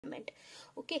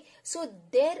Okay, so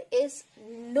there is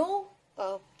no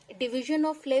division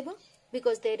of labor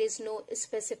because there is no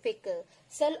specific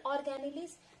cell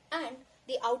organelles, and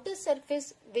the outer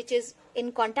surface which is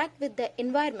in contact with the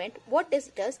environment, what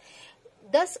it does,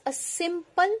 thus a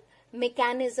simple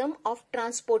mechanism of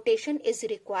transportation is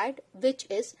required, which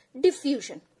is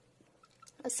diffusion,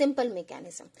 a simple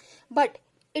mechanism. But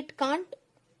it can't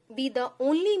be the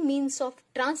only means of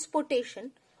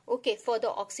transportation, okay, for the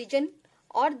oxygen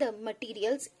or the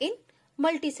materials in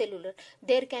multicellular.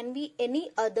 There can be any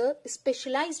other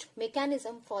specialized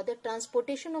mechanism for the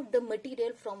transportation of the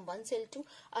material from one cell to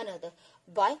another.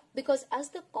 Why? Because as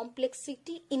the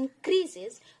complexity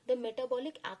increases, the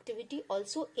metabolic activity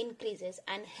also increases,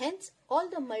 and hence all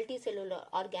the multicellular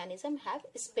organisms have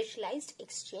specialized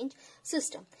exchange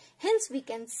system. Hence we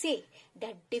can say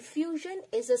that diffusion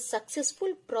is a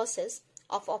successful process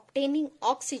of obtaining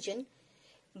oxygen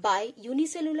by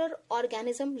unicellular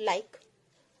organism like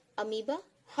amoeba.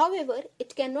 However,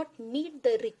 it cannot meet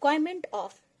the requirement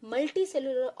of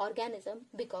multicellular organism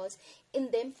because in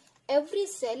them every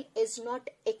cell is not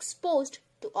exposed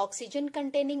to oxygen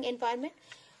containing environment.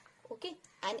 Okay,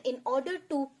 and in order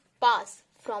to pass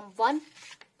from one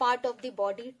part of the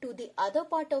body to the other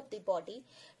part of the body,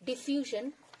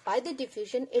 diffusion, by the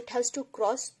diffusion it has to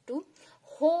cross to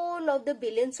whole of the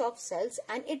billions of cells,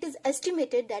 and it is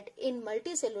estimated that in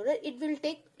multicellular it will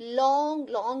take long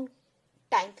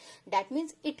time. That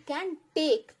means it can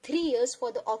take 3 years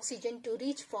for the oxygen to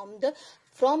reach from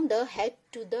the head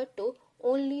to the toe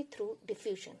only through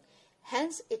diffusion.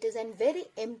 Hence it is a very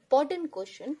important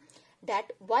question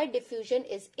that why diffusion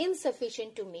is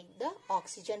insufficient to meet the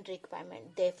oxygen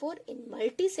requirement. Therefore, in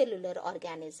multicellular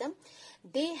organism,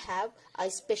 they have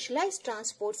a specialized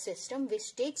transport system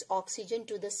which takes oxygen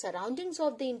to the surroundings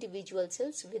of the individual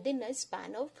cells within a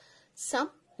span of some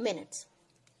minutes.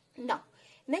 Now,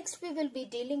 next we will be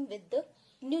dealing with the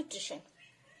nutrition.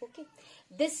 Okay,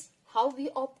 this how we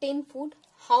obtain food,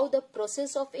 how the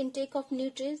process of intake of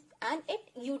nutrients and its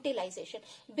utilization,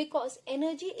 because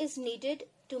energy is needed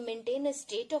to maintain a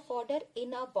state of order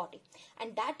in our body,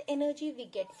 and that energy we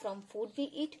get from food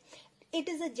we eat. It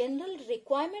is a general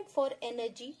requirement for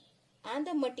energy and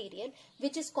the material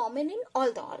which is common in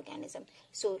all the organisms.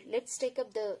 So let's take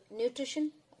up the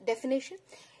nutrition definition.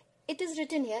 It is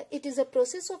written here, it is a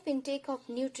process of intake of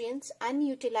nutrients and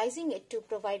utilizing it to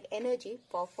provide energy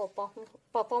for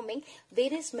performing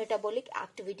various metabolic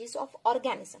activities of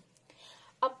organism.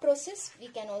 A process, we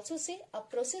can also say, a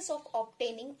process of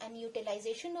obtaining and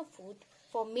utilization of food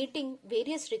for meeting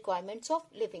various requirements of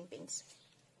living beings.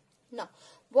 Now,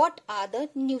 what are the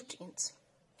nutrients?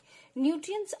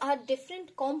 Nutrients are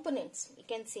different components, we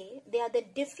can say, they are the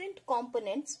different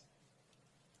components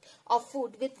of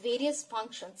food with various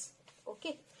functions.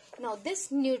 Okay, now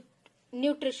this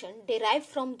nutrition derived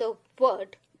from the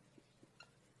word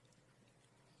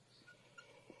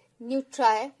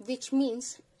nutri, which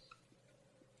means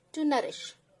to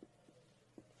nourish.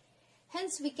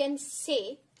 Hence we can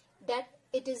say that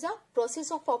it is a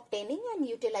process of obtaining and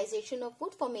utilization of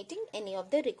food for meeting any of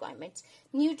the requirements.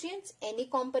 Nutrients, any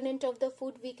component of the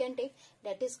food we can take,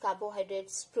 that is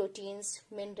carbohydrates, proteins,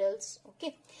 minerals.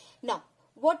 Okay, now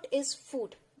what is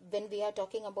food? When we are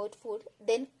talking about food,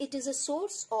 then it is a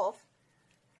source of